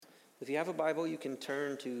If you have a Bible, you can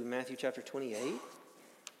turn to Matthew chapter 28. I'm going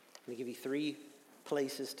to give you 3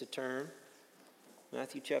 places to turn.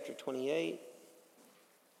 Matthew chapter 28,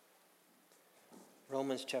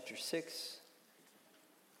 Romans chapter 6,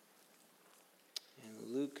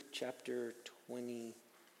 and Luke chapter 22.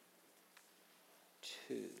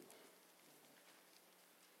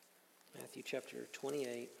 Matthew chapter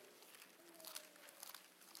 28.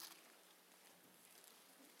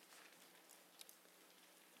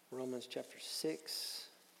 Romans chapter 6,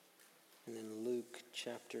 and then Luke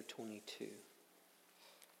chapter 22.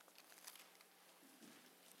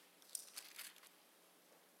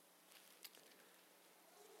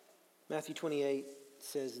 Matthew 28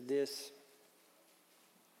 says this,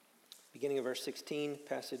 beginning of verse 16,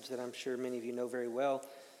 passage that I'm sure many of you know very well.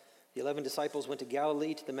 The 11 disciples went to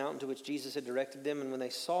Galilee, to the mountain to which Jesus had directed them, and when they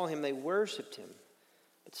saw him, they worshipped him.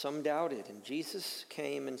 But some doubted, and Jesus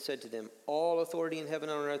came and said to them, "All authority in heaven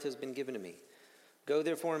and on earth has been given to me. Go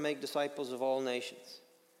therefore and make disciples of all nations,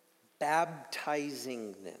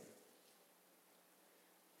 baptizing them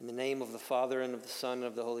in the name of the Father and of the Son and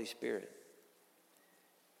of the Holy Spirit,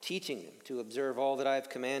 teaching them to observe all that I have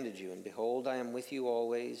commanded you. And behold, I am with you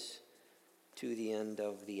always to the end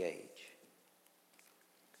of the age."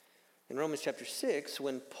 In Romans chapter 6,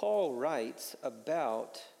 when Paul writes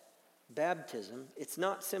about baptism, it's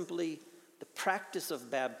not simply the practice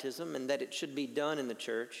of baptism and that it should be done in the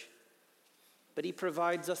church, but he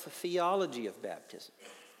provides us a theology of baptism,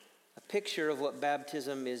 a picture of what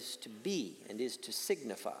baptism is to be and is to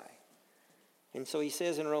signify. And so he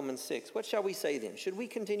says in Romans 6, "What shall we say then? Should we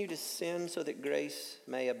continue to sin so that grace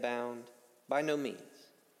may abound? By no means.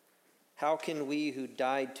 How can we who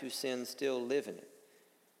died to sin still live in it?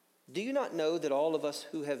 Do you not know that all of us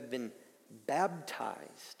who have been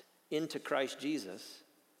baptized into Christ Jesus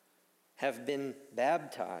have been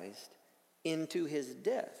baptized into his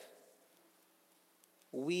death?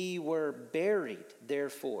 We were buried,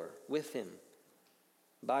 therefore, with him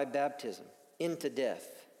by baptism into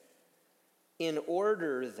death, in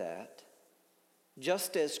order that,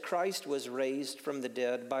 just as Christ was raised from the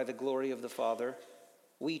dead by the glory of the Father,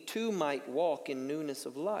 we too might walk in newness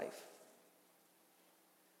of life.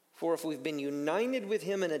 For if we've been united with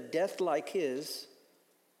him in a death like his,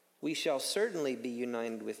 we shall certainly be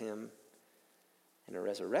united with him in a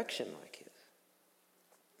resurrection like his."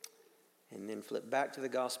 And then flip back to the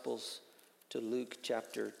Gospels to Luke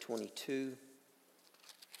chapter 22.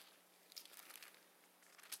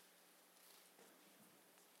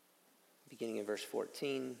 Beginning in verse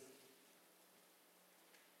 14.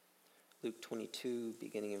 Luke 22,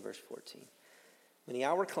 beginning in verse 14. When the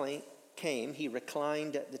hour came, he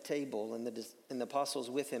reclined at the table, and the apostles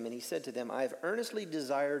with him, and he said to them, "I have earnestly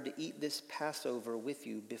desired to eat this Passover with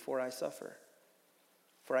you before I suffer.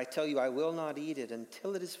 For I tell you, I will not eat it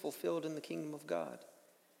until it is fulfilled in the kingdom of God."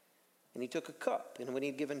 And he took a cup, and when he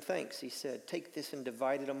had given thanks, he said, "Take this and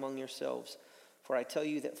divide it among yourselves. For I tell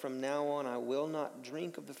you that from now on I will not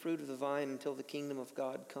drink of the fruit of the vine until the kingdom of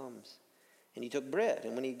God comes." And he took bread,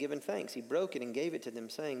 and when he had given thanks, he broke it and gave it to them,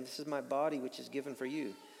 saying, "This is my body which is given for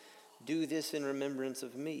you. Do this in remembrance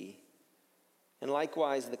of me." And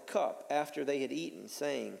likewise the cup after they had eaten,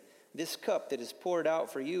 saying, "This cup that is poured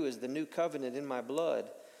out for you is the new covenant in my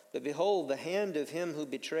blood. But behold, the hand of him who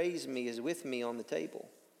betrays me is with me on the table.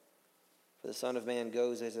 For the Son of Man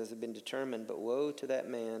goes as has been determined, but woe to that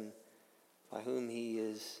man by whom he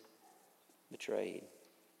is betrayed."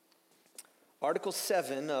 Article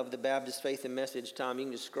 7 of the Baptist Faith and Message, Tom, you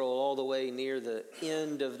can just scroll all the way near the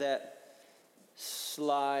end of that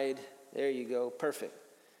slide. There you go. Perfect.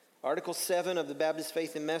 Article 7 of the Baptist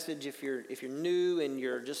Faith and Message. If you're new and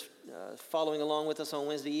you're just following along with us on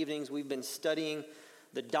Wednesday evenings, we've been studying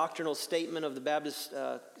the doctrinal statement of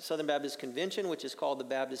the Southern Baptist Convention, which is called the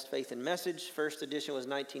Baptist Faith and Message. First edition was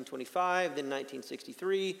 1925, then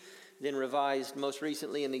 1963, then revised most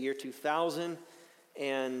recently in the year 2000.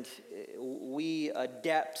 And we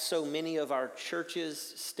adapt so many of our church's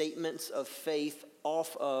statements of faith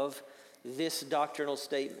off of this doctrinal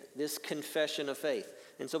statement, this confession of faith.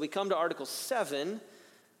 And so we come to Article 7,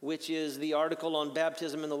 which is the article on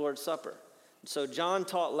baptism and the Lord's Supper. So John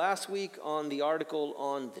taught last week on the article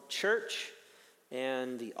on the church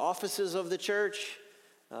and the offices of the church,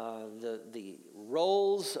 the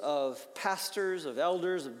roles of pastors, of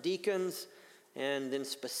elders, of deacons, and then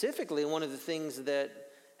specifically one of the things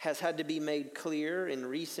that has had to be made clear in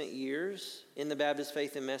recent years in the Baptist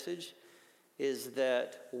Faith and Message is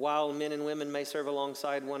that while men and women may serve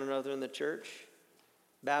alongside one another in the church,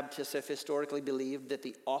 Baptists have historically believed that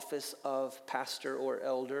the office of pastor or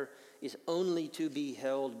elder is only to be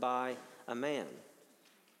held by a man.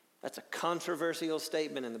 That's a controversial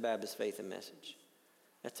statement in the Baptist Faith and Message.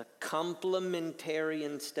 That's a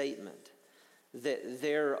complementarian statement that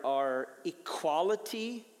there are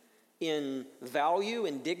equality in value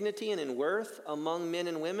and dignity and in worth among men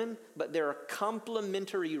and women, but there are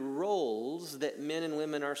complementary roles that men and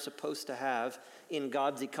women are supposed to have in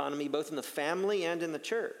God's economy, both in the family and in the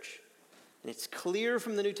church. And it's clear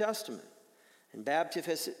from the New Testament. And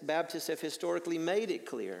Baptists have historically made it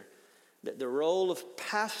clear that the role of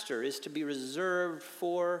pastor is to be reserved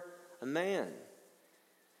for a man.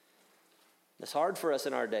 That's hard for us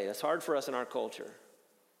in our day. That's hard for us in our culture.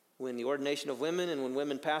 When the ordination of women and when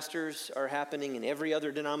women pastors are happening in every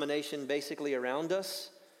other denomination basically around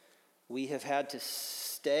us, we have had to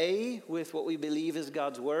stay with what we believe is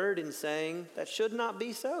God's word in saying that should not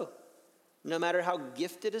be so. No matter how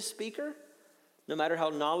gifted a speaker, no matter how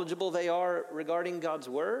knowledgeable they are regarding God's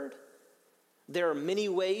word, there are many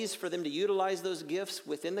ways for them to utilize those gifts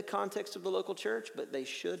within the context of the local church, but they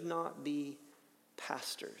should not be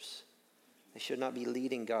pastors. They should not be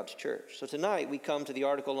leading God's church. So tonight we come to the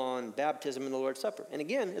article on baptism and the Lord's Supper. And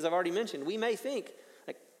again, as I've already mentioned, we may think,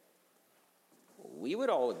 like, we would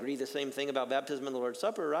all agree the same thing about baptism and the Lord's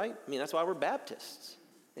Supper, right? I mean, that's why we're Baptists.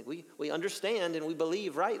 Like we understand and we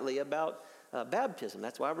believe rightly about baptism.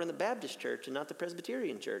 That's why we're in the Baptist church and not the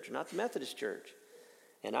Presbyterian church or not the Methodist church.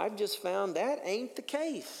 And I've just found that ain't the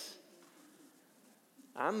case.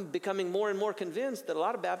 I'm becoming more and more convinced that a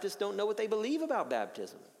lot of Baptists don't know what they believe about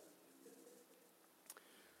baptism.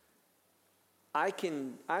 I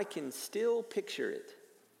can still picture it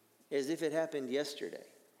as if it happened yesterday.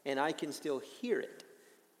 And I can still hear it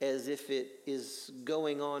as if it is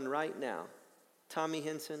going on right now. Tommy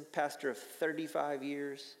Henson, pastor of 35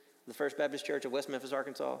 years, the First Baptist Church of West Memphis,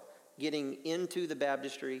 Arkansas, getting into the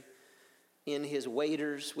baptistry in his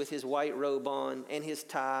waders with his white robe on and his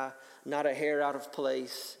tie, not a hair out of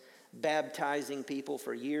place, baptizing people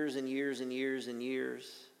for years and years and years and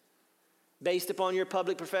years. Based upon your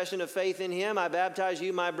public profession of faith in him, I baptize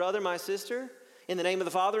you, my brother, my sister, in the name of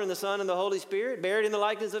the Father and the Son and the Holy Spirit, buried in the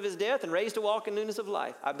likeness of his death and raised to walk in newness of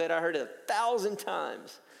life. I bet I heard it 1,000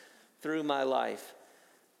 times through my life.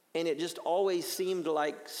 And it just always seemed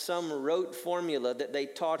like some rote formula that they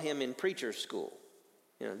taught him in preacher's school.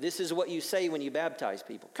 You know, this is what you say when you baptize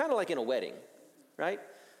people. Kind of like in a wedding, right?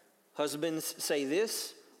 Husbands say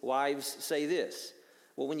this, wives say this.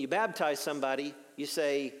 Well, when you baptize somebody, you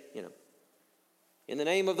say, in the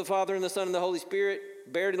name of the Father and the Son and the Holy Spirit,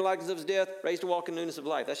 buried in the likeness of his death, raised to walk in newness of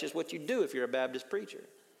life. That's just what you do if you're a Baptist preacher.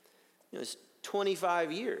 It's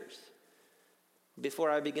 25 years before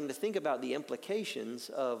I begin to think about the implications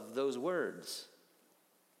of those words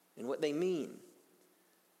and what they mean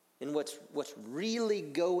and what's really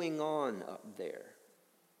going on up there.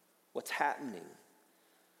 What's happening?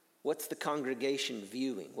 What's the congregation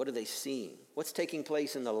viewing? What are they seeing? What's taking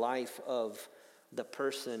place in the life of the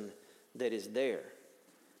person that is there?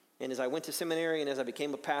 And as I went to seminary and as I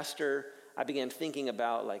became a pastor, I began thinking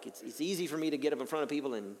about, it's easy for me to get up in front of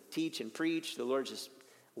people and teach and preach. The Lord just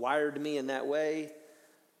wired me in that way.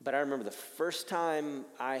 But I remember the first time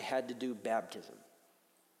I had to do baptism.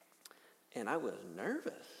 And I was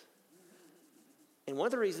nervous. And one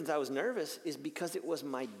of the reasons I was nervous is because it was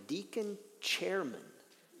my deacon chairman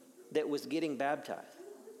that was getting baptized.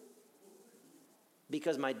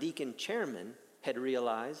 Because my deacon chairman had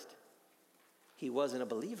realized he wasn't a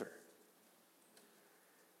believer.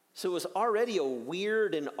 So it was already a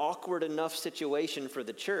weird and awkward enough situation for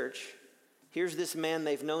the church. Here's this man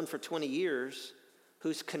they've known for 20 years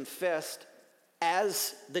who's confessed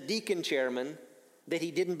as the deacon chairman that he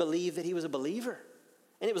didn't believe that he was a believer.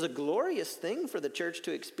 And it was a glorious thing for the church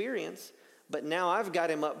to experience. But now I've got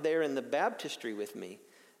him up there in the baptistry with me.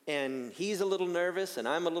 And he's a little nervous and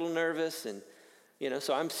I'm a little nervous. And,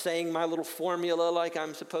 so I'm saying my little formula like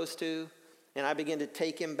I'm supposed to. And I begin to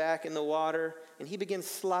take him back in the water, and he begins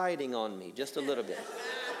sliding on me just a little bit.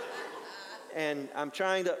 And I'm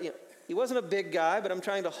trying to, he wasn't a big guy, but I'm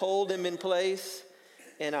trying to hold him in place,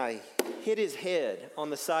 and I hit his head on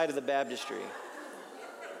the side of the baptistry.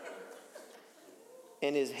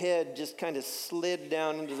 And his head just kind of slid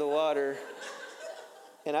down into the water,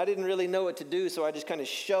 and I didn't really know what to do, so I just kind of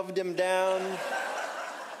shoved him down,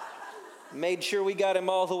 made sure we got him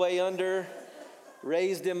all the way under,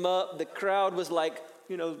 raised him up. The crowd was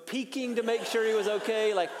peeking to make sure he was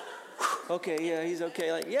okay. Okay, yeah, he's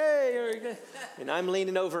okay. Yay. And I'm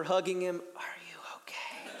leaning over, hugging him. Are you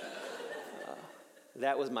okay?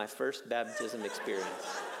 That was my first baptism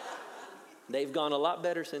experience. They've gone a lot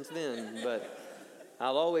better since then, but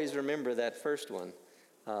I'll always remember that first one.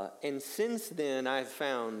 And since then, I've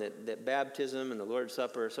found that baptism and the Lord's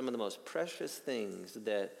Supper are some of the most precious things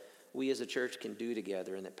that we as a church can do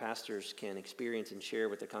together and that pastors can experience and share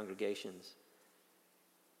with their congregations.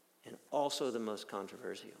 And also the most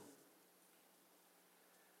controversial.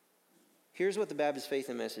 Here's what the Baptist Faith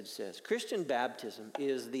and Message says. Christian baptism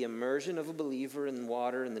is the immersion of a believer in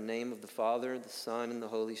water in the name of the Father, the Son, and the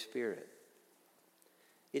Holy Spirit.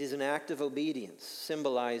 It is an act of obedience,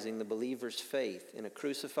 symbolizing the believer's faith in a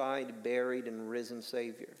crucified, buried, and risen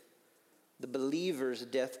Savior. The believer's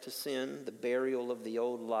death to sin, the burial of the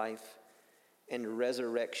old life, and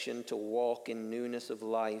resurrection to walk in newness of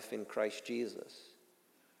life in Christ Jesus.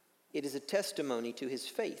 It is a testimony to his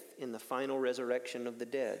faith in the final resurrection of the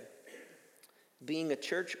dead. Being a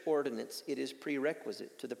church ordinance, it is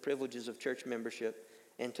prerequisite to the privileges of church membership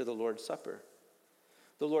and to the Lord's Supper.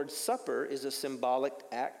 The Lord's Supper is a symbolic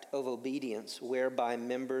act of obedience whereby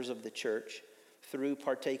members of the church, through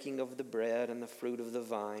partaking of the bread and the fruit of the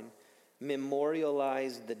vine,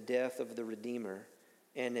 memorialize the death of the Redeemer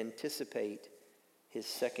and anticipate his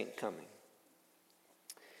second coming.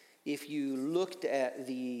 If you looked at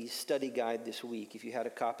the study guide this week, if you had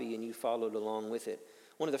a copy and you followed along with it,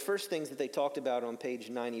 one of the first things that they talked about on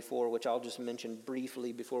page 94, which I'll just mention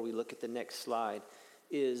briefly before we look at the next slide,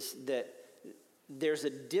 is that there's a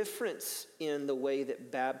difference in the way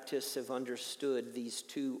that Baptists have understood these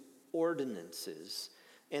two ordinances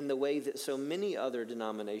and the way that so many other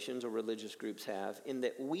denominations or religious groups have, in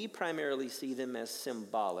that we primarily see them as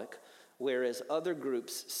symbolic, whereas other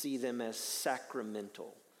groups see them as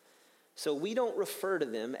sacramental. So we don't refer to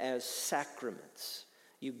them as sacraments.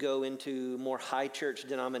 You go into more high church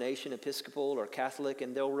denomination, Episcopal or Catholic,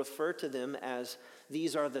 and they'll refer to them as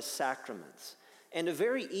these are the sacraments. And a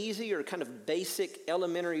very easy or kind of basic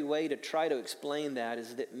elementary way to try to explain that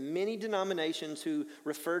is that many denominations who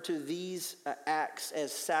refer to these acts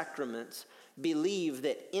as sacraments believe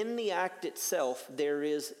that in the act itself there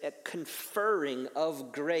is a conferring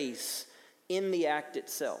of grace in the act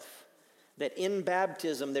itself. That in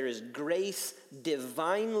baptism there is grace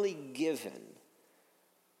divinely given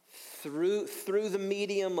through the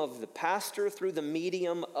medium of the pastor, through the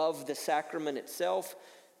medium of the sacrament itself,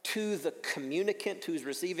 to the communicant who's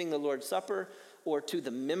receiving the Lord's Supper, or to the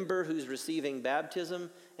member who's receiving baptism,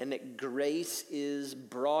 and that grace is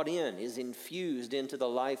brought in, is infused into the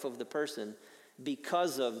life of the person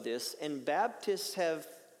because of this. And Baptists have,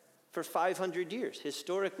 for 500 years,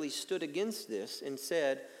 historically stood against this and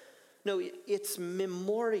said, no, it's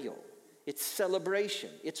memorial. It's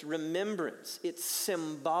celebration, it's remembrance, it's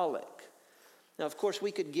symbolic. Now, of course,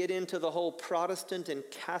 we could get into the whole Protestant and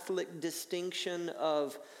Catholic distinction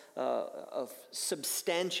of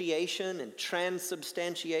substantiation and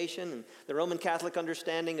transubstantiation, and the Roman Catholic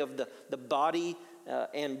understanding of the body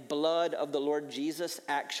and blood of the Lord Jesus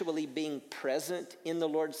actually being present in the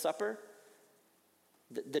Lord's Supper.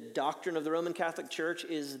 The doctrine of the Roman Catholic Church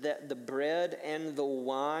is that the bread and the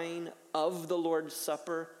wine of the Lord's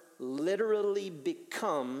Supper literally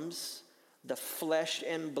becomes the flesh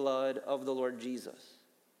and blood of the Lord Jesus.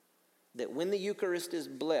 That when the Eucharist is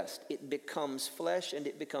blessed, it becomes flesh and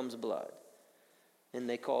it becomes blood. And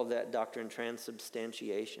they call that doctrine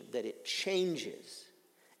transubstantiation, that it changes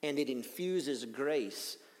and it infuses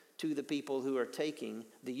grace to the people who are taking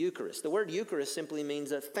the Eucharist. The word Eucharist simply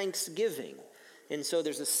means a thanksgiving. And so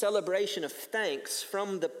there's a celebration of thanks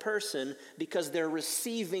from the person because they're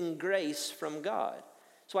receiving grace from God.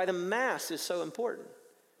 That's why the Mass is so important.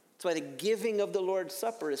 That's why the giving of the Lord's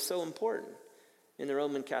Supper is so important in the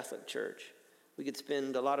Roman Catholic Church. We could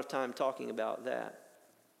spend a lot of time talking about that.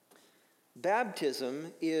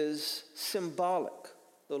 Baptism is symbolic.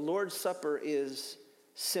 The Lord's Supper is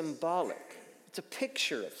symbolic. It's a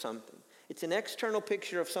picture of something. It's an external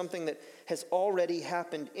picture of something that has already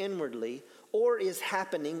happened inwardly or is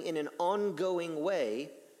happening in an ongoing way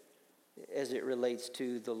as it relates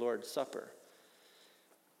to the Lord's Supper.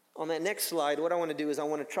 On that next slide, what I want to do is I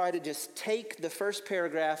want to try to just take the first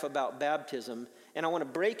paragraph about baptism and I want to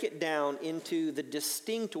break it down into the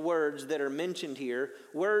distinct words that are mentioned here,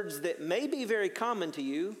 words that may be very common to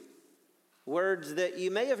you, words that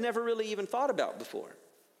you may have never really even thought about before.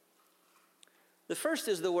 The first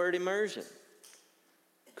is the word immersion.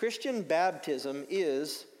 Christian baptism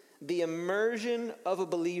is the immersion of a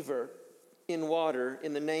believer in water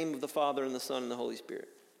in the name of the Father and the Son and the Holy Spirit.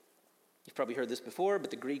 You've probably heard this before,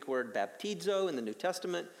 but the Greek word baptizo in the New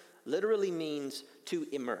Testament literally means to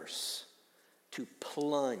immerse, to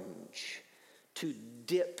plunge, to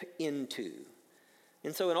dip into.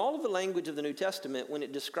 And so in all of the language of the New Testament, when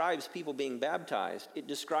it describes people being baptized, it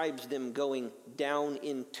describes them going down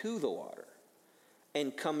into the water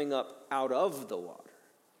and coming up out of the water.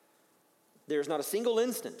 There's not a single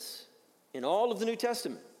instance in all of the New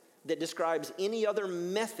Testament that describes any other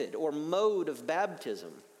method or mode of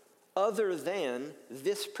baptism other than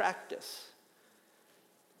this practice.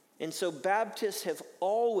 And so Baptists have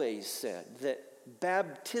always said that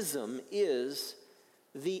baptism is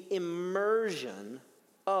the immersion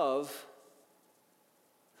of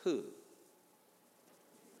who?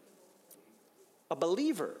 A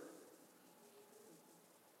believer.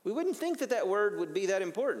 We wouldn't think that that word would be that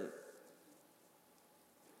important.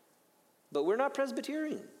 But we're not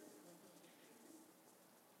Presbyterian.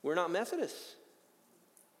 We're not Methodists.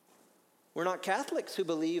 We're not Catholics who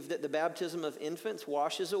believe that the baptism of infants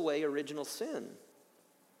washes away original sin.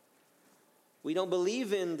 We don't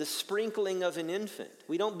believe in the sprinkling of an infant.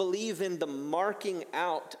 We don't believe in the marking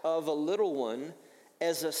out of a little one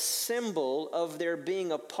as a symbol of their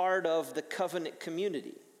being a part of the covenant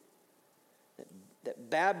community. That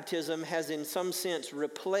baptism has in some sense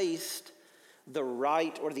replaced the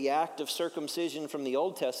rite or the act of circumcision from the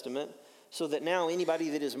Old Testament, so that now anybody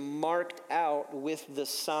that is marked out with the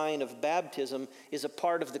sign of baptism is a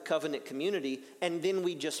part of the covenant community, and then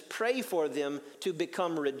we just pray for them to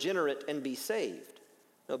become regenerate and be saved.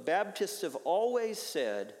 Now, Baptists have always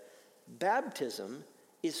said baptism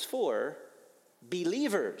is for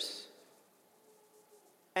believers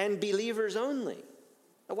and believers only.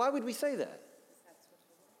 Now, why would we say that?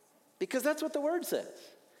 Because that's what the Word says.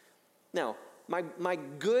 Now, my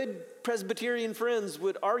good Presbyterian friends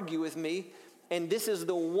would argue with me, and this is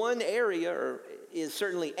the one area, or is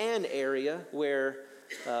certainly an area, where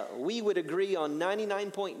we would agree on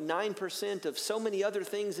 99.9% of so many other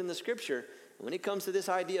things in the Scripture. When it comes to this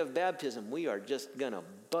idea of baptism, we are just going to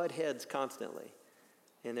butt heads constantly,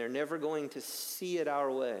 and they're never going to see it our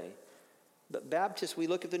way. But Baptists, we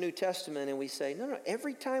look at the New Testament and we say, no,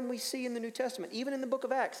 every time we see in the New Testament, even in the book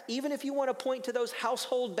of Acts, even if you want to point to those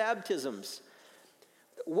household baptisms,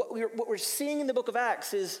 what we're seeing in the book of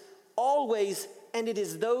Acts is always, and it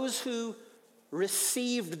is those who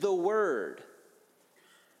received the word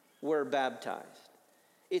were baptized.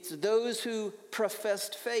 It's those who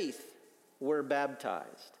professed faith were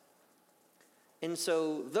baptized. And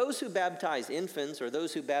so those who baptize infants or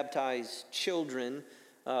those who baptize children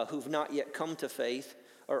who've not yet come to faith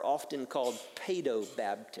are often called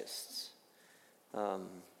paedo-Baptists.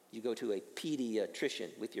 You go to a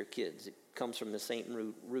pediatrician with your kids. It comes from the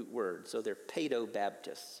same root word. So they're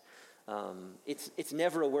paedo-Baptists. It's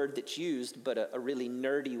never a word that's used, but a really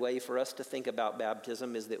nerdy way for us to think about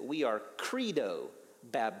baptism is that we are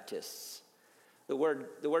credo-Baptists. The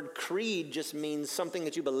word creed just means something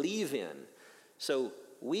that you believe in. So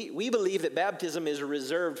we believe that baptism is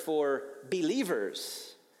reserved for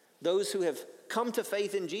believers, those who have come to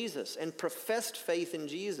faith in Jesus and professed faith in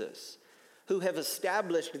Jesus, who have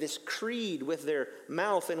established this creed with their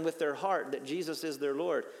mouth and with their heart that Jesus is their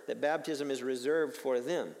Lord, that baptism is reserved for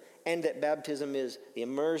them, and that baptism is the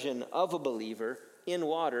immersion of a believer in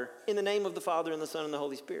water in the name of the Father and the Son and the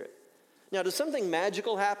Holy Spirit. Now, does something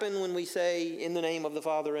magical happen when we say in the name of the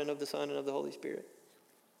Father and of the Son and of the Holy Spirit?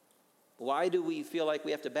 Why do we feel like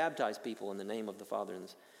we have to baptize people in the name of the Father and the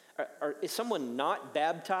Son? Is someone not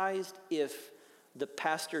baptized if the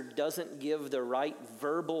pastor doesn't give the right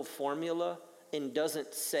verbal formula and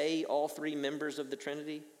doesn't say all three members of the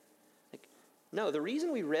Trinity? No, the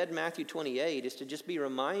reason we read Matthew 28 is to just be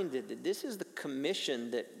reminded that this is the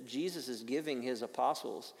commission that Jesus is giving his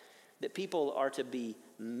apostles, that people are to be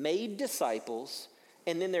made disciples,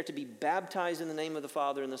 and then they're to be baptized in the name of the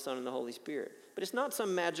Father and the Son and the Holy Spirit. But it's not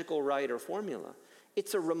some magical rite or formula.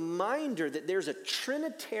 It's a reminder that there's a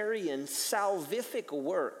Trinitarian salvific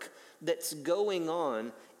work that's going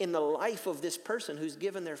on in the life of this person who's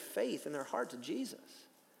given their faith and their heart to Jesus.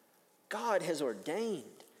 God has ordained.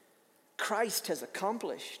 Christ has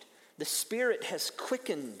accomplished. The Spirit has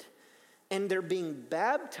quickened. And they're being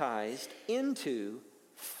baptized into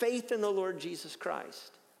faith in the Lord Jesus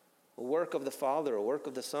Christ. A work of the Father, a work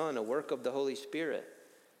of the Son, a work of the Holy Spirit.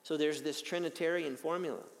 So there's this Trinitarian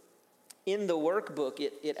formula. In the workbook,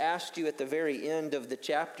 it asked you at the very end of the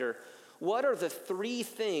chapter, what are the three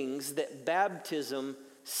things that baptism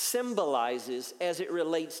symbolizes as it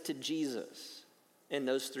relates to Jesus? And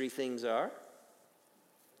those three things are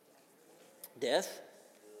death,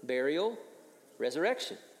 burial,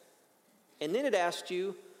 resurrection. And then it asked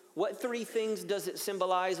you, what three things does it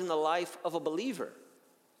symbolize in the life of a believer?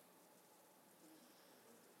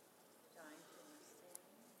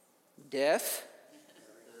 Death,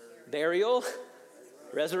 burial,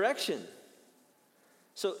 resurrection.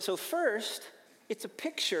 So first, it's a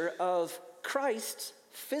picture of Christ's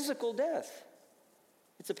physical death.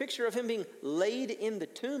 It's a picture of him being laid in the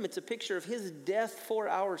tomb. It's a picture of his death for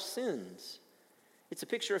our sins. It's a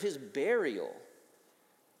picture of his burial.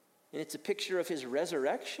 And it's a picture of his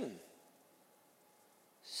resurrection.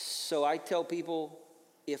 So I tell people,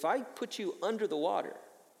 if I put you under the water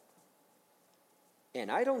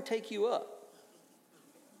and I don't take you up,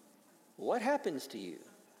 what happens to you?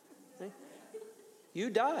 You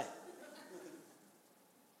die.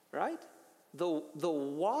 Right? The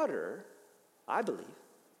water, I believe,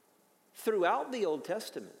 throughout the Old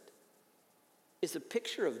Testament is a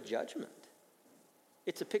picture of judgment.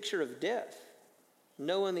 It's a picture of death.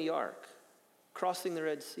 Noah and the ark, crossing the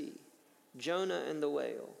Red Sea, Jonah and the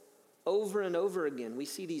whale. Over and over again, we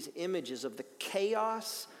see these images of the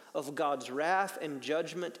chaos of God's wrath and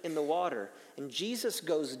judgment in the water. And Jesus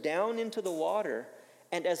goes down into the water,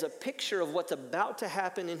 and as a picture of what's about to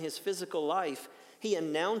happen in his physical life, he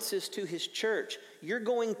announces to his church, you're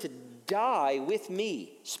going to die with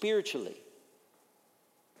me spiritually.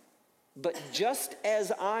 But just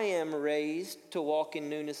as I am raised to walk in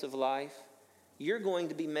newness of life, you're going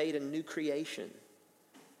to be made a new creation.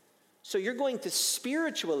 So you're going to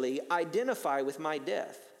spiritually identify with my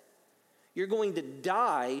death. You're going to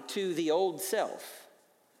die to the old self.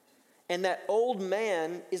 And that old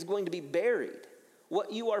man is going to be buried.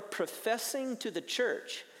 What you are professing to the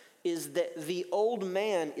church is that the old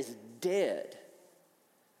man is dead,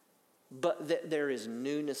 but that there is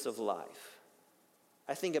newness of life.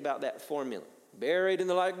 I think about that formula. Buried in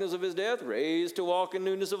the likeness of his death, raised to walk in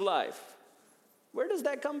newness of life. Where does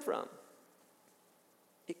that come from?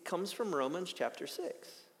 It comes from Romans chapter 6.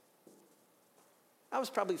 I was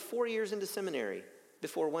probably 4 years into seminary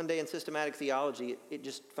before one day in systematic theology, it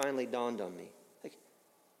just finally dawned on me. Like,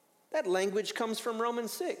 that language comes from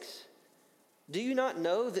Romans 6. Do you not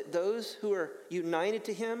know that those who are united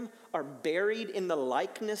to him are buried in the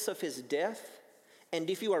likeness of his death? And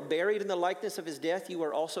if you are buried in the likeness of his death, you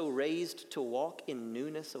are also raised to walk in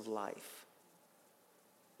newness of life.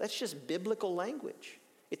 That's just biblical language.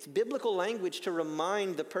 It's biblical language to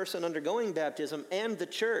remind the person undergoing baptism and the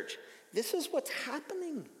church, this is what's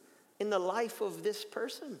happening in the life of this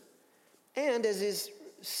person. And as is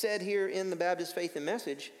said here in the Baptist Faith and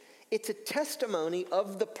Message, it's a testimony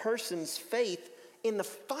of the person's faith in the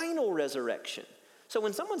final resurrection. So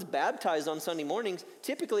when someone's baptized on Sunday mornings,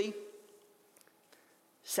 typically,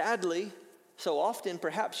 sadly, so often,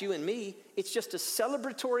 perhaps you and me, it's just a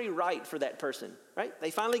celebratory rite for that person, right?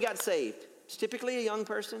 They finally got saved. It's typically a young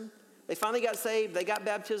person. They finally got saved. They got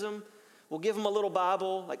baptism. We'll give them a little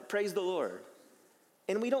Bible, like praise the Lord.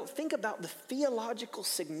 And we don't think about the theological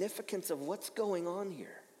significance of what's going on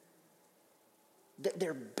here. That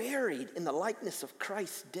they're buried in the likeness of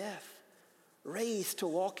Christ's death, raised to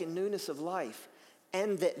walk in newness of life.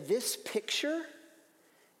 And that this picture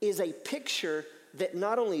is a picture that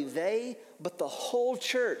not only they, but the whole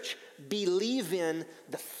church believe in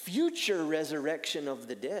the future resurrection of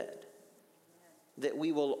the dead. That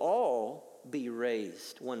we will all be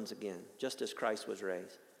raised once again, just as Christ was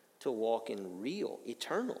raised, to walk in real,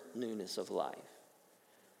 eternal newness of life.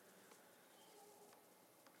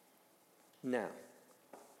 Now,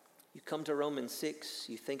 you come to Romans 6,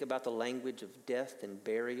 you think about the language of death and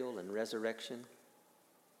burial and resurrection.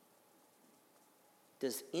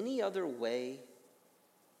 Does any other way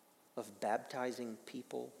of baptizing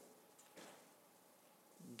people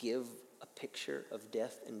give a picture of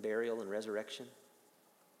death and burial and resurrection?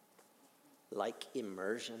 Like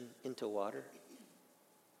immersion into water?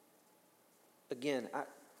 Again,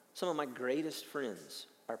 some of my greatest friends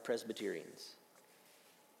are Presbyterians.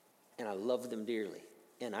 And I love them dearly.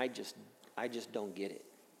 And I just don't get it.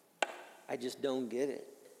 I just don't get it.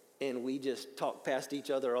 And we just talk past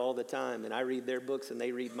each other all the time. And I read their books and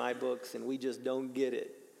they read my books. And we just don't get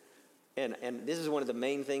it. And this is one of the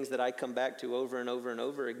main things that I come back to over and over and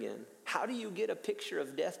over again. How do you get a picture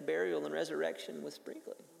of death, burial, and resurrection with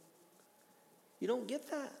sprinkling? You don't get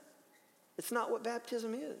that. It's not what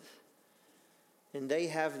baptism is. And they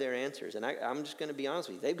have their answers. And I'm just going to be honest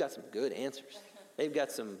with you. They've got some good answers. They've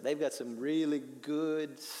got some really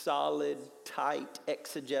good, solid, tight,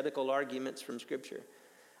 exegetical arguments from Scripture.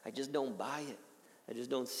 I just don't buy it. I just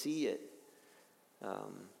don't see it.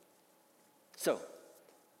 So,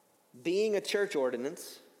 being a church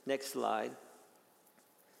ordinance, next slide.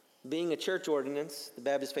 Being a church ordinance, the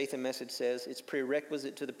Baptist Faith and Message says, it's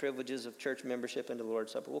prerequisite to the privileges of church membership and the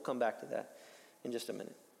Lord's Supper. We'll come back to that in just a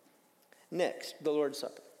minute. Next, the Lord's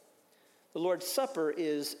Supper. The Lord's Supper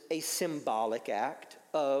is a symbolic act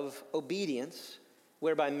of obedience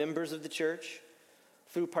whereby members of the church,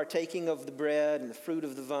 through partaking of the bread and the fruit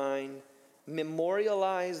of the vine,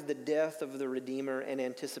 memorialize the death of the Redeemer and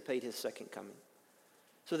anticipate his second coming.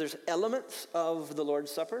 So there's elements of the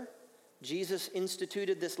Lord's Supper. Jesus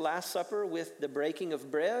instituted this Last Supper with the breaking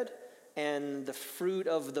of bread and the fruit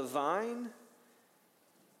of the vine.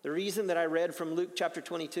 The reason that I read from Luke chapter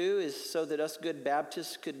 22 is so that us good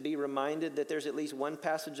Baptists could be reminded that there's at least one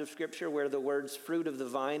passage of Scripture where the words fruit of the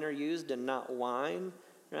vine are used and not wine,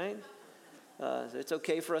 right? So it's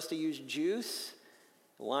okay for us to use juice.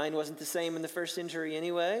 Wine wasn't the same in the first century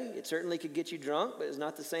anyway. It certainly could get you drunk, but it's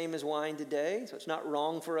not the same as wine today. So it's not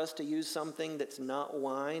wrong for us to use something that's not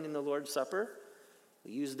wine in the Lord's Supper.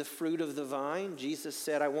 We use the fruit of the vine. Jesus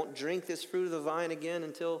said, I won't drink this fruit of the vine again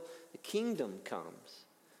until the kingdom comes.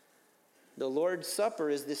 The Lord's Supper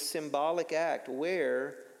is this symbolic act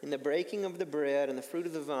where, in the breaking of the bread and the fruit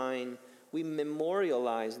of the vine, we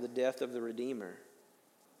memorialize the death of the Redeemer.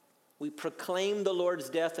 We proclaim the Lord's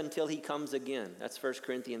death until he comes again. That's 1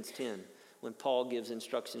 Corinthians 10, when Paul gives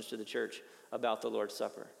instructions to the church about the Lord's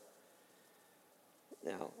Supper.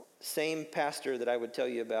 Now, same pastor that I would tell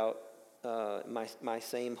you about, my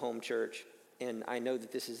same home church, and I know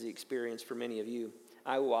that this is the experience for many of you.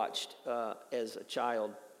 I watched as a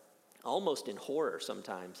child, almost in horror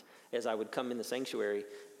sometimes, as I would come in the sanctuary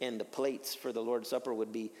and the plates for the Lord's Supper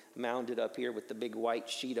would be mounded up here with the big white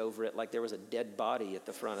sheet over it like there was a dead body at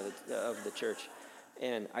the front of the church.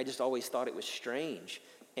 And I just always thought it was strange.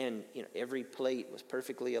 And every plate was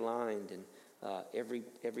perfectly aligned, and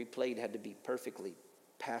every plate had to be perfectly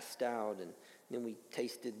passed out. And then we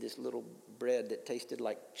tasted this little bread that tasted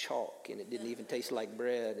like chalk, and it didn't even taste like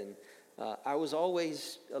bread. And I was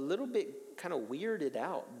always a little bit kind of weirded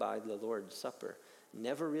out by the Lord's Supper.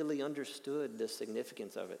 Never really understood the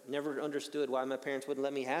significance of it. Never understood why my parents wouldn't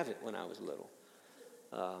let me have it when I was little.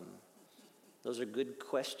 Those are good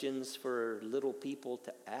questions for little people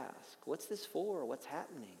to ask. What's this for? What's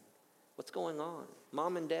happening? What's going on?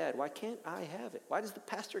 Mom and Dad, why can't I have it? Why does the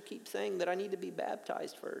pastor keep saying that I need to be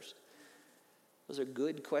baptized first? Those are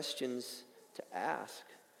good questions to ask.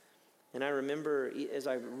 And I remember as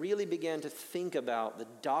I really began to think about the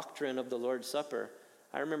doctrine of the Lord's Supper,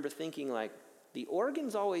 I remember thinking like, the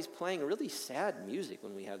organ's always playing really sad music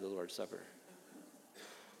when we have the Lord's Supper.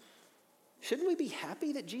 Shouldn't we be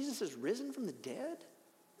happy that Jesus has risen from the dead?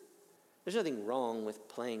 There's nothing wrong with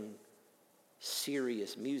playing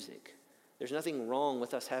serious music. There's nothing wrong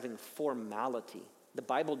with us having formality. The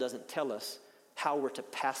Bible doesn't tell us how we're to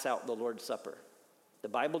pass out the Lord's Supper. The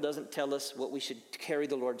Bible doesn't tell us what we should carry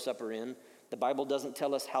the Lord's Supper in. The Bible doesn't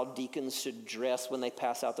tell us how deacons should dress when they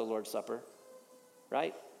pass out the Lord's Supper,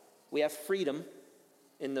 right? We have freedom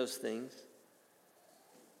in those things.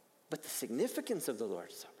 But the significance of the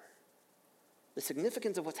Lord's Supper, the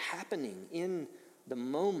significance of what's happening in the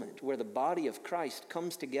moment where the body of Christ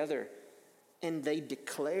comes together and they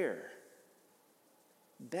declare,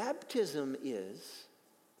 baptism is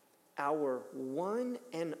our one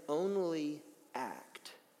and only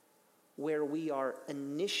act where we are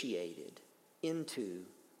initiated into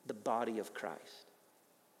the body of Christ.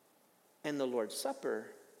 And the Lord's Supper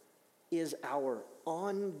is our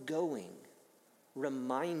ongoing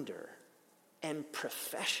reminder and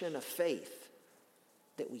profession of faith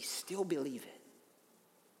that we still believe it,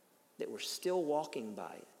 that we're still walking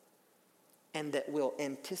by it, and that we'll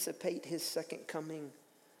anticipate his second coming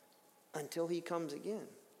until he comes again.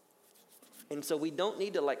 And so we don't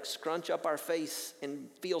need to scrunch up our face and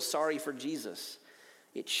feel sorry for Jesus.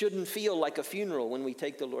 It shouldn't feel like a funeral when we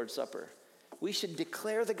take the Lord's Supper. We should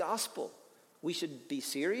declare the gospel. We should be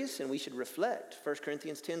serious and we should reflect. 1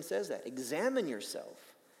 Corinthians 10 says that. Examine yourself.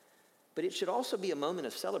 But it should also be a moment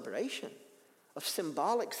of celebration, of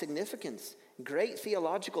symbolic significance, great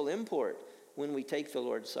theological import when we take the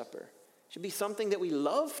Lord's Supper. It should be something that we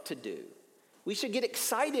love to do. We should get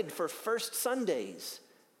excited for First Sundays.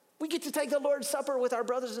 We get to take the Lord's Supper with our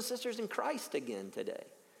brothers and sisters in Christ again today.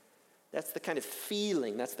 That's the kind of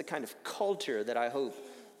feeling, that's the kind of culture that I hope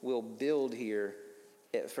we'll build here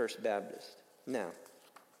at First Baptist. Now,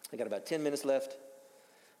 I got about 10 minutes left,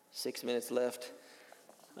 6 minutes left,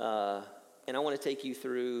 and I want to take you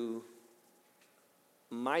through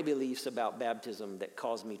my beliefs about baptism that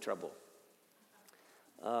caused me trouble.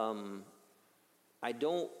 I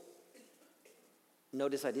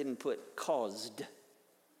didn't put caused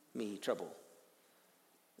me trouble.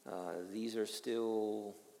 These are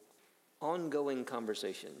still ongoing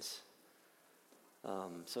conversations.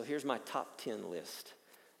 So here's my top 10 list.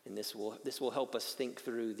 And this will help us think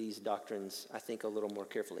through these doctrines, I think, a little more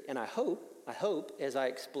carefully. And I hope, as I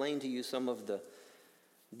explain to you some of the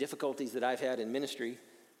difficulties that I've had in ministry,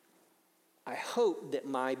 I hope that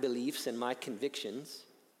my beliefs and my convictions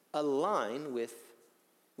align with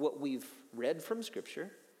what we've read from Scripture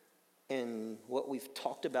and what we've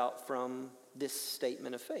talked about from this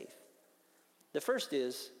statement of faith. The first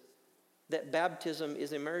is that baptism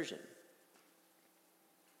is immersion.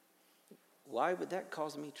 Why would that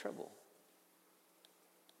cause me trouble?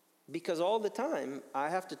 Because all the time I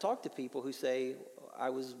have to talk to people who say, I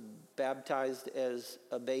was baptized as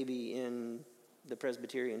a baby in the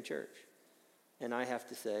Presbyterian church. And I have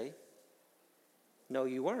to say, no,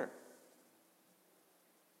 you weren't.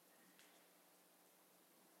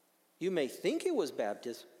 You may think it was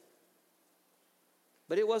baptism,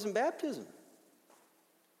 but it wasn't baptism.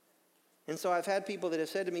 And so I've had people that have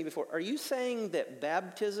said to me before, are you saying that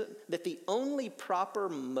baptism, that the only proper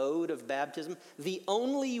mode of baptism, the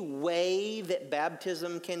only way that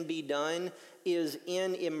baptism can be done is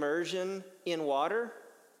in immersion in water?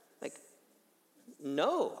 Like,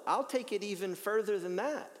 no, I'll take it even further than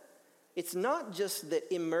that. It's not just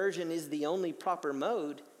that immersion is the only proper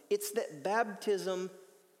mode, it's that baptism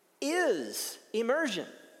is immersion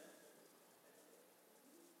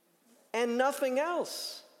and nothing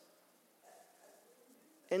else.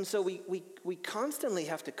 And so we constantly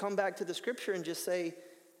have to come back to the scripture and just say,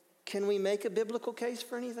 can we make a biblical case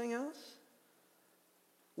for anything else?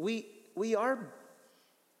 We are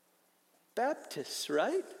Baptists,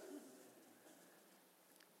 right?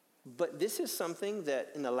 But this is something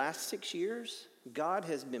that in the last 6 years, God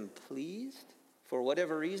has been pleased, for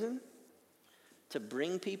whatever reason, to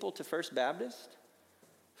bring people to First Baptist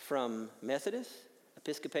from Methodist,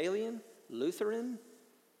 Episcopalian, Lutheran,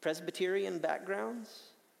 Presbyterian backgrounds.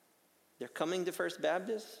 They're coming to First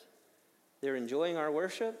Baptist. They're enjoying our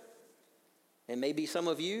worship. And maybe some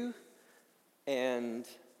of you, and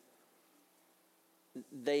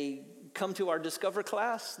they come to our Discover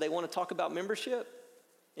class. They want to talk about membership.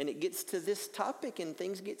 And it gets to this topic and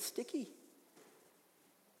things get sticky.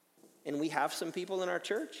 And we have some people in our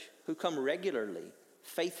church who come regularly,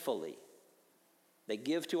 faithfully. They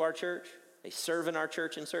give to our church. They serve in our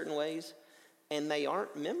church in certain ways. And they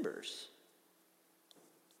aren't members.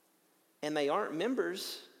 And they aren't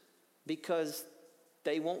members because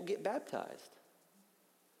they won't get baptized.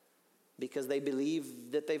 Because they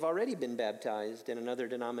believe that they've already been baptized in another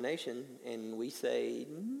denomination. And we say,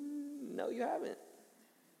 no, you haven't.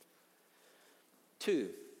 2,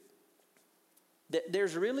 that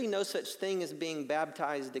there's really no such thing as being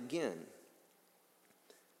baptized again.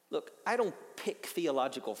 Look, I don't pick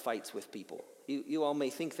theological fights with people. You all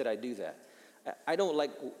may think that I do that. I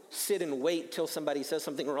don't sit and wait till somebody says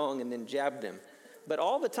something wrong and then jab them. But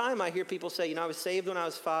all the time I hear people say, I was saved when I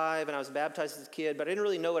was 5 and I was baptized as a kid, but I didn't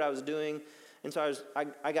really know what I was doing. And so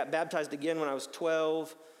I got baptized again when I was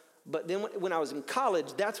 12. But then when I was in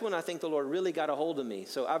college, that's when I think the Lord really got a hold of me.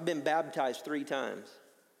 So I've been baptized 3 times.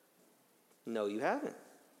 No, you haven't.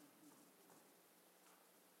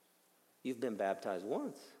 You've been baptized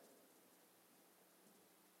once.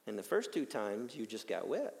 And the first 2 times, you just got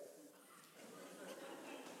wet.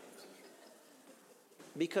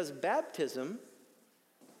 Because baptism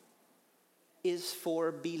is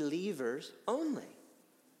for believers only.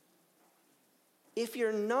 If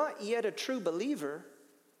you're not yet a true believer,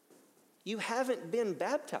 you haven't been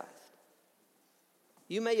baptized.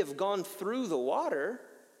 You may have gone through the water.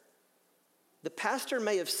 The pastor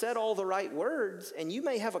may have said all the right words, and you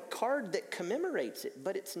may have a card that commemorates it,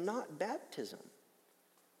 but it's not baptism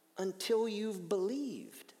until you've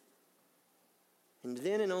believed. And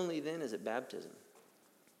then and only then is it baptism.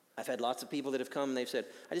 I've had lots of people that have come and they've said,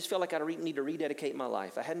 I just feel like I need to rededicate my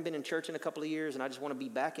life. I hadn't been in church in a couple of years and I just want to be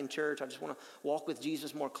back in church. I just want to walk with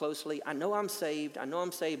Jesus more closely. I know I'm saved,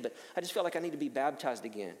 but I just feel like I need to be baptized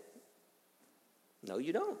again. No,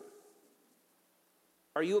 you don't.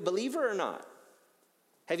 Are you a believer or not?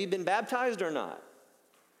 Have you been baptized or not?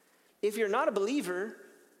 If you're not a believer,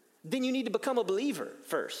 then you need to become a believer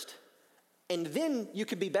first. And then you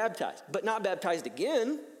could be baptized, but not baptized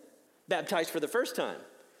again, baptized for the first time.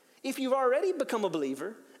 If you've already become a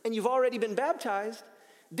believer and you've already been baptized,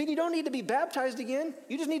 then you don't need to be baptized again.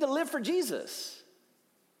 You just need to live for Jesus.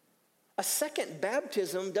 A second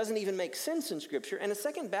baptism doesn't even make sense in Scripture, and a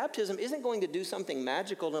second baptism isn't going to do something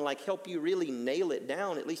magical and help you really nail it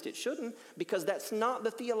down. At least it shouldn't, because that's not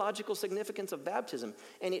the theological significance of baptism,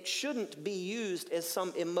 and it shouldn't be used as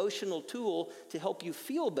some emotional tool to help you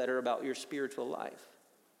feel better about your spiritual life.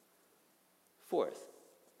 4th,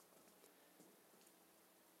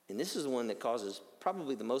 and this is the one that causes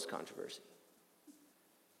probably the most controversy,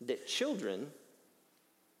 that children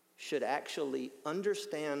should actually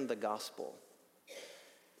understand the gospel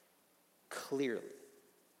clearly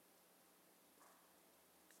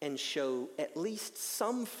and show at least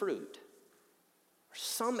some fruit or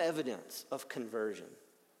some evidence of conversion,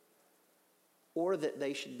 or that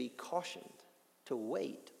they should be cautioned to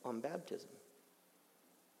wait on baptism.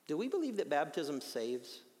 Do we believe that baptism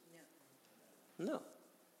saves? No.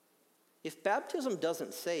 If baptism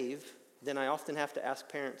doesn't save, then I often have to ask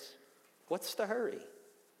parents, what's the hurry?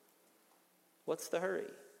 What's the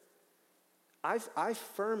hurry? I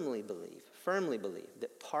firmly believe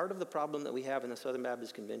that part of the problem that we have in the Southern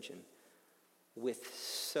Baptist Convention with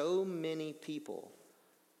so many people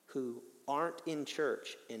who aren't in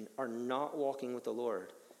church and are not walking with the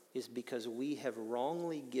Lord is because we have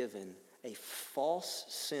wrongly given a false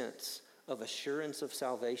sense of assurance of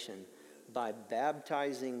salvation by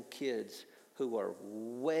baptizing kids who are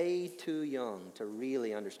way too young to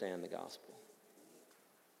really understand the gospel.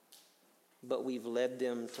 But we've led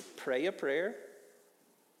them to pray a prayer.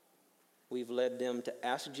 We've led them to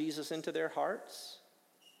ask Jesus into their hearts.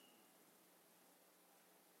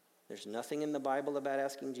 There's nothing in the Bible about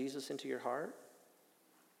asking Jesus into your heart.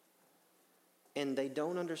 And they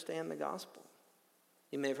don't understand the gospel.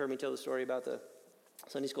 You may have heard me tell the story about the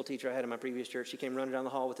Sunday school teacher I had in my previous church. She came running down the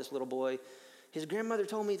hall with this little boy. His grandmother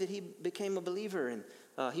told me that he became a believer and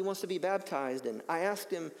he wants to be baptized. And I asked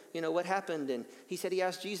him, what happened? And he said he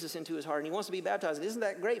asked Jesus into his heart and he wants to be baptized. And, isn't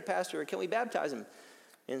that great, Pastor? Can we baptize him?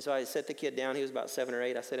 And so I set the kid down. He was about 7 or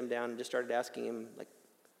 8. I set him down and just started asking him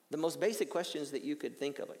the most basic questions that you could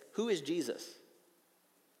think of. Who is Jesus?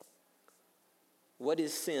 What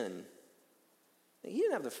is sin? He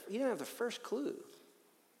didn't have the first clue.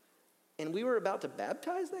 And we were about to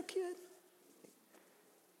baptize that kid.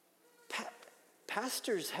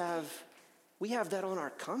 Pastors we have that on our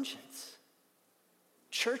conscience.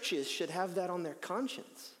 Churches should have that on their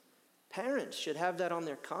conscience. Parents should have that on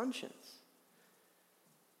their conscience.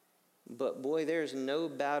 But boy, there's no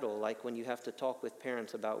battle like when you have to talk with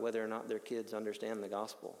parents about whether or not their kids understand the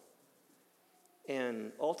gospel.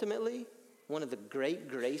 And ultimately, one of the great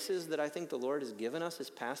graces that I think the Lord has given us as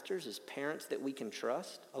pastors is parents that we can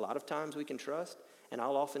trust. A lot of times we can trust. And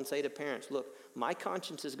I'll often say to parents, look, my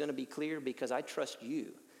conscience is going to be clear because I trust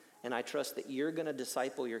you. And I trust that you're going to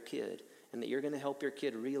disciple your kid and that you're going to help your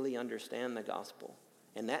kid really understand the gospel.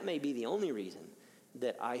 And that may be the only reason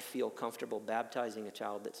that I feel comfortable baptizing a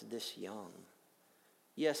child that's this young.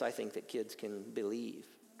 Yes, I think that kids can believe,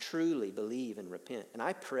 truly believe and repent. And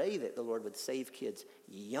I pray that the Lord would save kids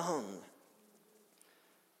young.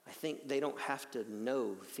 I think they don't have to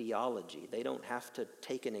know theology. They don't have to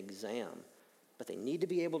take an exam. But they need to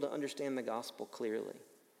be able to understand the gospel clearly.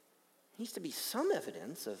 There needs to be some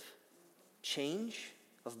evidence of change,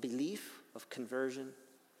 of belief, of conversion.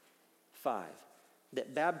 5,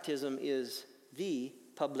 that baptism is the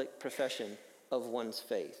public profession of one's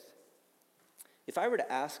faith. If I were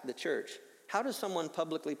to ask the church, how does someone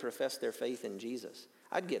publicly profess their faith in Jesus?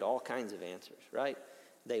 I'd get all kinds of answers, right?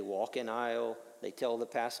 They walk an aisle, they tell the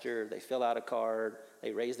pastor, they fill out a card,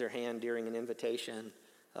 they raise their hand during an invitation.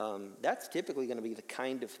 That's typically going to be the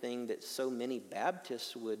kind of thing that so many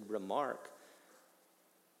Baptists would remark.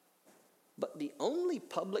 But the only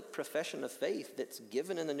public profession of faith that's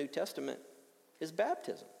given in the New Testament is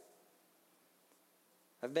baptism.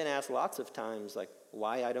 I've been asked lots of times,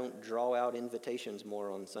 why I don't draw out invitations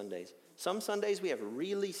more on Sundays. Some Sundays we have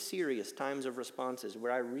really serious times of responses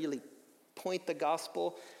where I really point the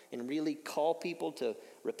gospel and really call people to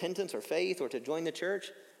repentance or faith or to join the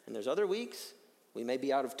church. And there's other weeks we may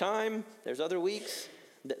be out of time. There's other weeks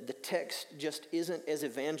that the text just isn't as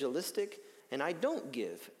evangelistic, and I don't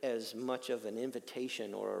give as much of an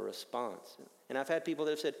invitation or a response. And I've had people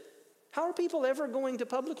that have said, how are people ever going to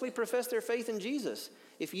publicly profess their faith in Jesus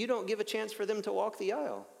if you don't give a chance for them to walk the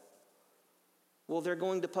aisle? Well, they're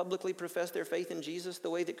going to publicly profess their faith in Jesus the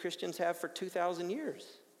way that Christians have for 2,000 years.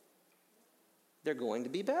 They're going to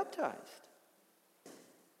be baptized.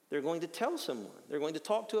 They're going to tell someone. They're going to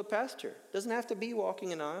talk to a pastor. It doesn't have to be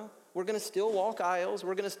walking an aisle. We're going to still walk aisles.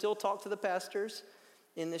 We're going to still talk to the pastors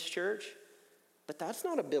in this church. But that's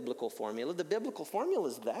not a biblical formula. The biblical formula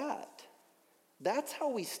is that. That's how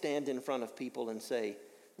we stand in front of people and say,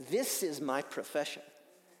 this is my profession.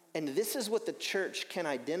 And this is what the church can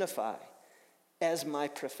identify as my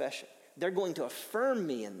profession. They're going to affirm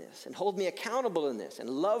me in this and hold me accountable in this and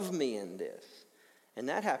love me in this. And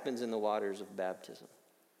that happens in the waters of baptism.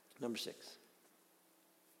 Number 6.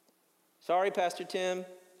 Sorry, Pastor Tim.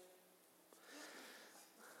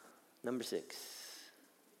 Number 6.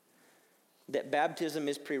 That baptism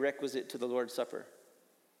is prerequisite to the Lord's Supper.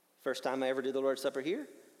 First time I ever did the Lord's Supper here,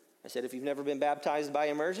 I said, if you've never been baptized by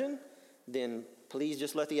immersion, then please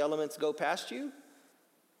just let the elements go past you,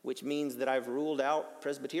 which means that I've ruled out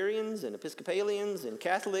Presbyterians and Episcopalians and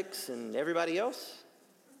Catholics and everybody else.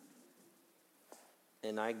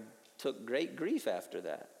 And I took great grief after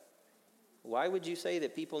that. Why would you say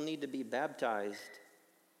that people need to be baptized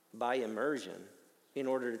by immersion in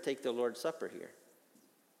order to take the Lord's Supper here?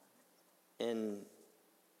 And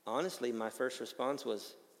honestly, my first response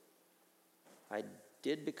was, I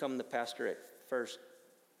did become the pastor at First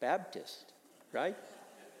Baptist, right?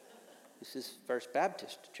 This is First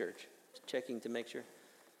Baptist Church. Just checking to make sure.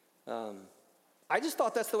 I just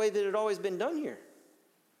thought that's the way that it had always been done here.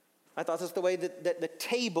 I thought that's the way that the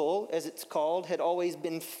table, as it's called, had always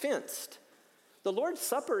been fenced. The Lord's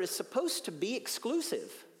Supper is supposed to be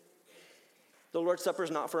exclusive. The Lord's Supper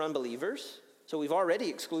is not for unbelievers, so we've already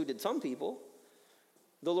excluded some people.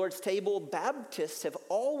 The Lord's table, Baptists have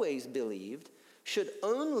always believed, should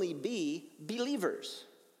only be believers.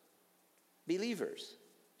 Believers.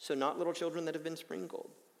 So not little children that have been sprinkled.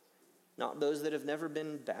 Not those that have never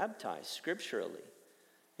been baptized scripturally.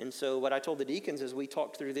 And so what I told the deacons as we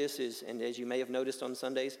talked through this is, and as you may have noticed on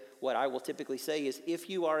Sundays, what I will typically say is, if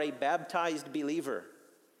you are a baptized believer.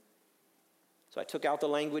 So I took out the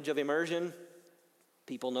language of immersion.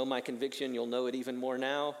 People know my conviction. You'll know it even more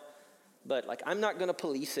now. But I'm not going to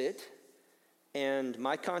police it. And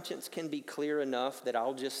my conscience can be clear enough that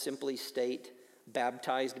I'll just simply state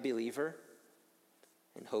baptized believer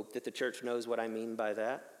and hope that the church knows what I mean by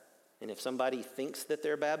that. And if somebody thinks that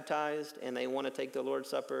they're baptized and they want to take the Lord's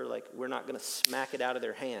Supper, we're not going to smack it out of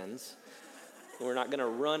their hands. We're not going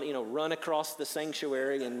to run across the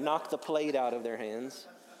sanctuary and knock the plate out of their hands.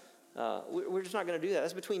 We're just not going to do that.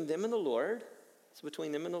 That's between them and the Lord. It's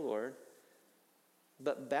between them and the Lord.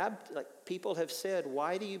 But people have said,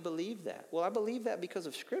 why do you believe that? Well, I believe that because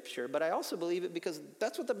of Scripture, but I also believe it because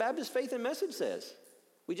that's what the Baptist Faith and Message says.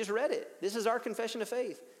 We just read it. This is our confession of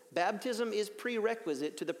faith. Baptism is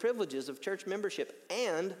prerequisite to the privileges of church membership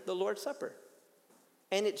and the Lord's Supper.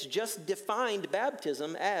 And it's just defined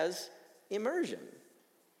baptism as immersion.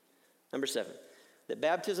 Number 7, that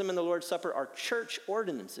baptism and the Lord's Supper are church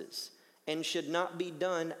ordinances and should not be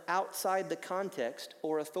done outside the context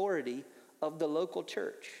or authority of the local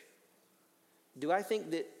church. Do I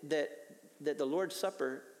think that the Lord's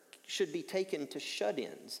Supper should be taken to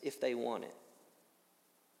shut-ins if they want it?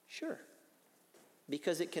 Sure.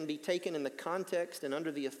 Because it can be taken in the context and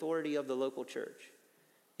under the authority of the local church.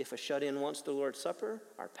 If a shut-in wants the Lord's Supper,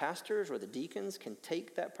 our pastors or the deacons can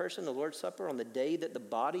take that person to the Lord's Supper on the day that the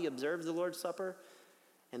body observes the Lord's Supper,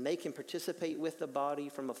 and they can participate with the body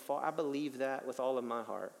from afar. I believe that with all of my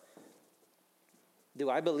heart. Do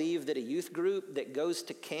I believe that a youth group that goes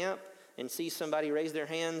to camp and sees somebody raise their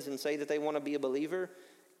hands and say that they want to be a believer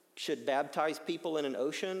should baptize people in an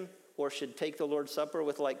ocean or should take the Lord's Supper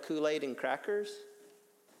with Kool-Aid and crackers?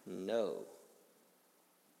 No.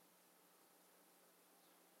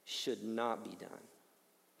 Should not be done.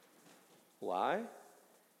 Why?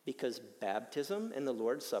 Because baptism and the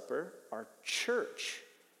Lord's Supper are church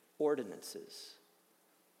ordinances.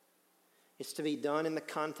 It's to be done in the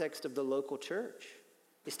context of the local church.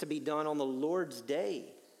 It's to be done on the Lord's Day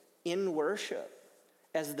in worship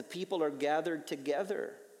as the people are gathered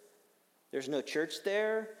together. There's no church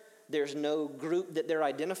there. There's no group that they're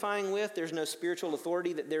identifying with. There's no spiritual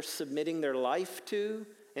authority that they're submitting their life to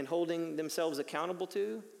and holding themselves accountable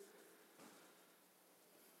to.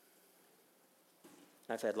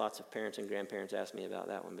 I've had lots of parents and grandparents ask me about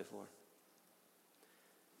that one before.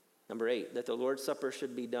 Number 8, that the Lord's Supper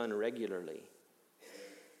should be done regularly.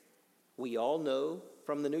 We all know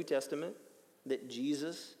from the New Testament that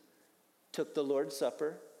Jesus took the Lord's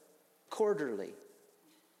Supper quarterly.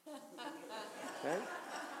 Right?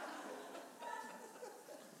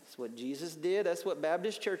 That's what Jesus did. That's what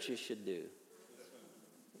Baptist churches should do.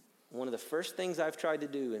 One of the first things I've tried to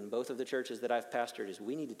do in both of the churches that I've pastored is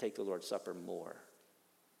we need to take the Lord's Supper more.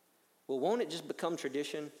 Well, won't it just become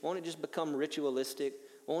tradition? Won't it just become ritualistic?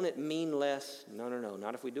 Won't it mean less? No,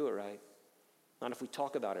 not if we do it right. Not if we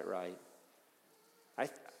talk about it right.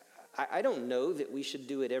 I don't know that we should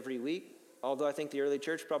do it every week, although I think the early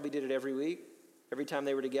church probably did it every week. Every time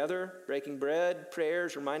they were together, breaking bread,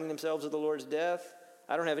 prayers, reminding themselves of the Lord's death.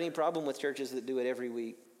 I don't have any problem with churches that do it every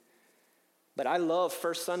week. But I love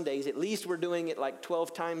First Sundays. At least we're doing it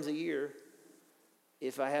 12 times a year.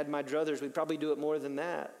 If I had my druthers, we'd probably do it more than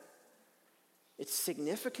that. It's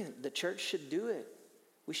significant. The church should do it.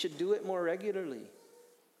 We should do it more regularly.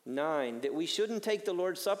 9, that we shouldn't take the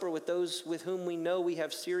Lord's Supper with those with whom we know we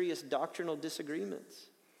have serious doctrinal disagreements.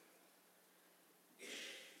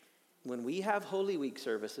 When we have Holy Week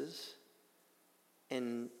services,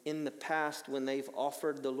 and in the past when they've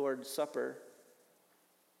offered the Lord's Supper,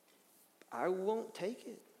 I won't take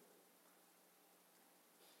it.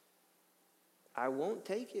 I won't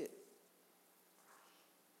take it.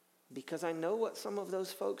 Because I know what some of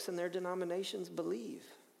those folks in their denominations believe.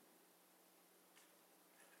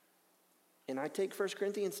 And I take 1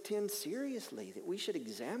 Corinthians 10 seriously, that we should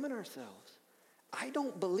examine ourselves. I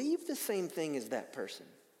don't believe the same thing as that person.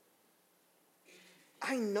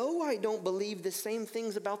 I know I don't believe the same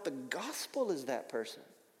things about the gospel as that person.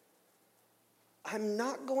 I'm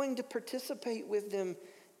not going to participate with them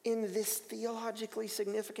in this theologically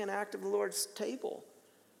significant act of the Lord's table.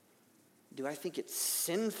 Do I think it's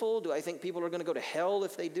sinful? Do I think people are going to go to hell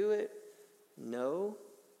if they do it? No.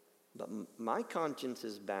 But my conscience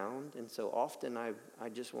is bound, and so often I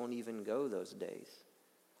just won't even go those days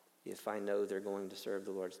if I know they're going to serve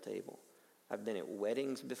the Lord's table. I've been at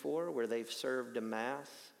weddings before where they've served a mass.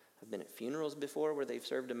 I've been at funerals before where they've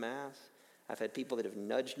served a mass. I've had people that have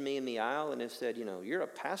nudged me in the aisle and have said, you're a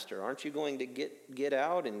pastor. Aren't you going to get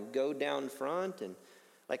out and go down front? And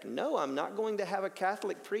like, no, I'm not going to have a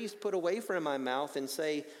Catholic priest put a wafer in my mouth and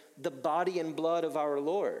say, the body and blood of our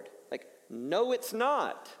Lord. Like, no, it's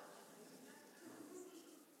not.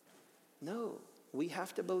 No, we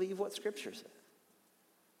have to believe what Scripture says.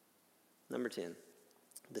 Number 10,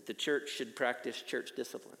 that the church should practice church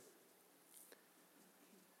discipline.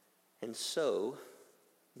 And so,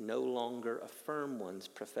 no longer affirm one's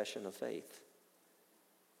profession of faith.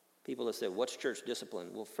 People have said, what's church discipline?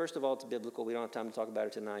 Well, first of all, it's biblical. We don't have time to talk about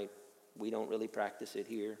it tonight. We don't really practice it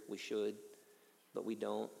here. We should, but we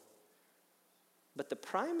don't. But the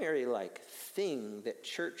primary thing that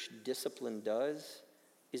church discipline does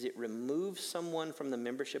is it removes someone from the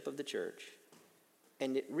membership of the church,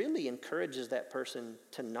 and it really encourages that person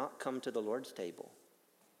to not come to the Lord's table.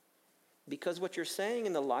 Because what you're saying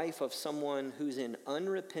in the life of someone who's in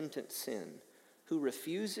unrepentant sin, who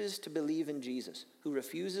refuses to believe in Jesus, who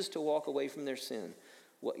refuses to walk away from their sin,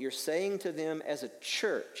 what you're saying to them as a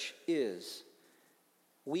church is,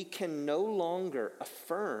 we can no longer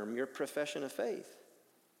affirm your profession of faith.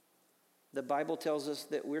 The Bible tells us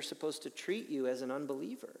that we're supposed to treat you as an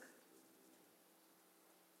unbeliever.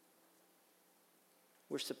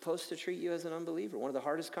 We're supposed to treat you as an unbeliever. One of the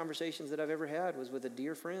hardest conversations that I've ever had was with a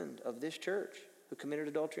dear friend of this church who committed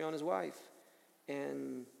adultery on his wife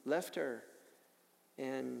and left her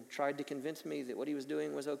and tried to convince me that what he was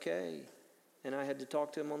doing was okay. And I had to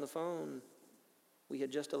talk to him on the phone. We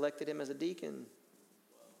had just elected him as a deacon.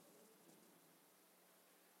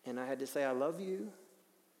 And I had to say, I love you,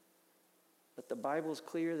 but the Bible's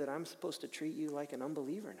clear that I'm supposed to treat you like an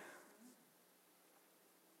unbeliever now.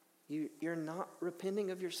 You're not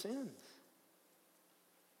repenting of your sins.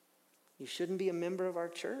 You shouldn't be a member of our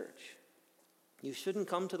church. You shouldn't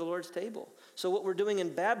come to the Lord's table. So what we're doing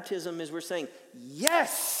in baptism is we're saying,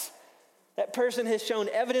 yes, that person has shown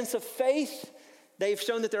evidence of faith. They've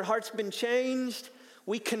shown that their heart's been changed.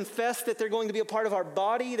 We confess that they're going to be a part of our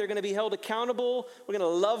body. They're going to be held accountable. We're going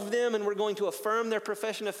to love them, and we're going to affirm their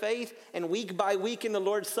profession of faith. And week by week in the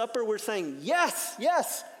Lord's Supper, we're saying, yes,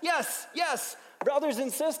 yes, yes, yes. Brothers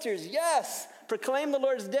and sisters, yes, proclaim the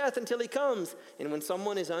Lord's death until he comes. And when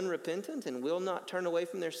someone is unrepentant and will not turn away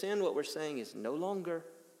from their sin, what we're saying is no longer.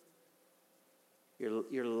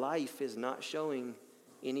 Your life is not showing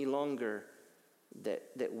any longer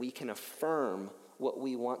that we can affirm what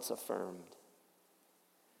we once affirmed.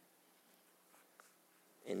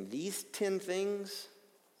 And these 10 things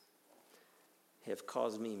have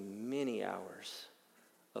caused me many hours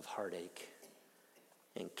of heartache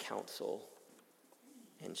and counsel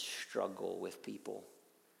and struggle with people.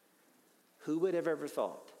 Who would have ever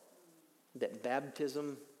thought that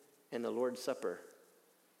baptism and the Lord's Supper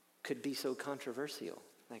could be so controversial?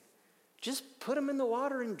 Like, just put them in the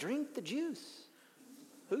water and drink the juice.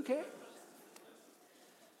 Who cares?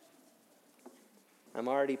 I'm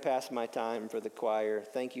already past my time for the choir.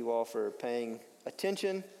 Thank you all for paying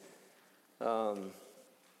attention.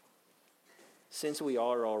 Since we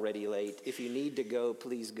are already late, if you need to go,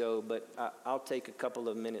 please go. But I'll take a couple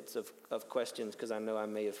of minutes of questions because I know I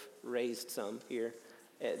may have raised some here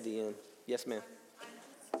at the end. Yes, ma'am.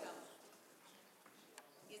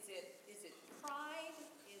 Is it pride?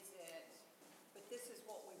 But this is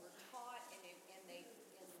what we were taught, and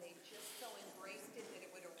they just so embraced it that it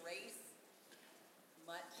would erase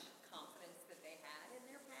much confidence that they had in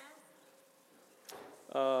their past?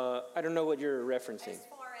 I don't know what you're referencing. As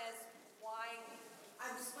far as why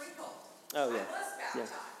I was sprinkled. Oh, yeah. I was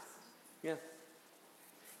baptized.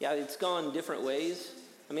 Yeah, it's gone different ways.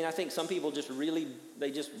 I mean, I think some people just really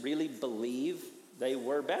believe they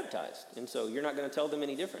were baptized. And so you're not going to tell them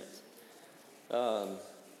any difference.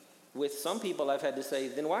 With some people, I've had to say,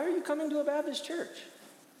 then why are you coming to a Baptist church?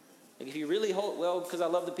 Like, if you really hold, well, because I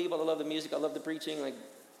love the people, I love the music, I love the preaching, like,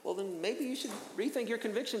 well, then maybe you should rethink your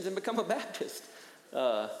convictions and become a Baptist.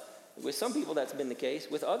 With some people, that's been the case.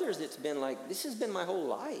 With others, it's been like, this has been my whole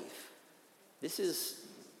life. This is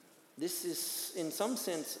in some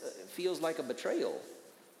sense, feels like a betrayal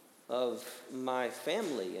of my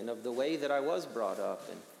family and of the way that I was brought up.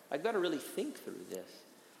 And I've got to really think through this.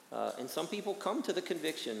 And some people come to the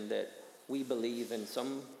conviction that we believe, and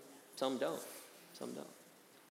some don't. Some don't.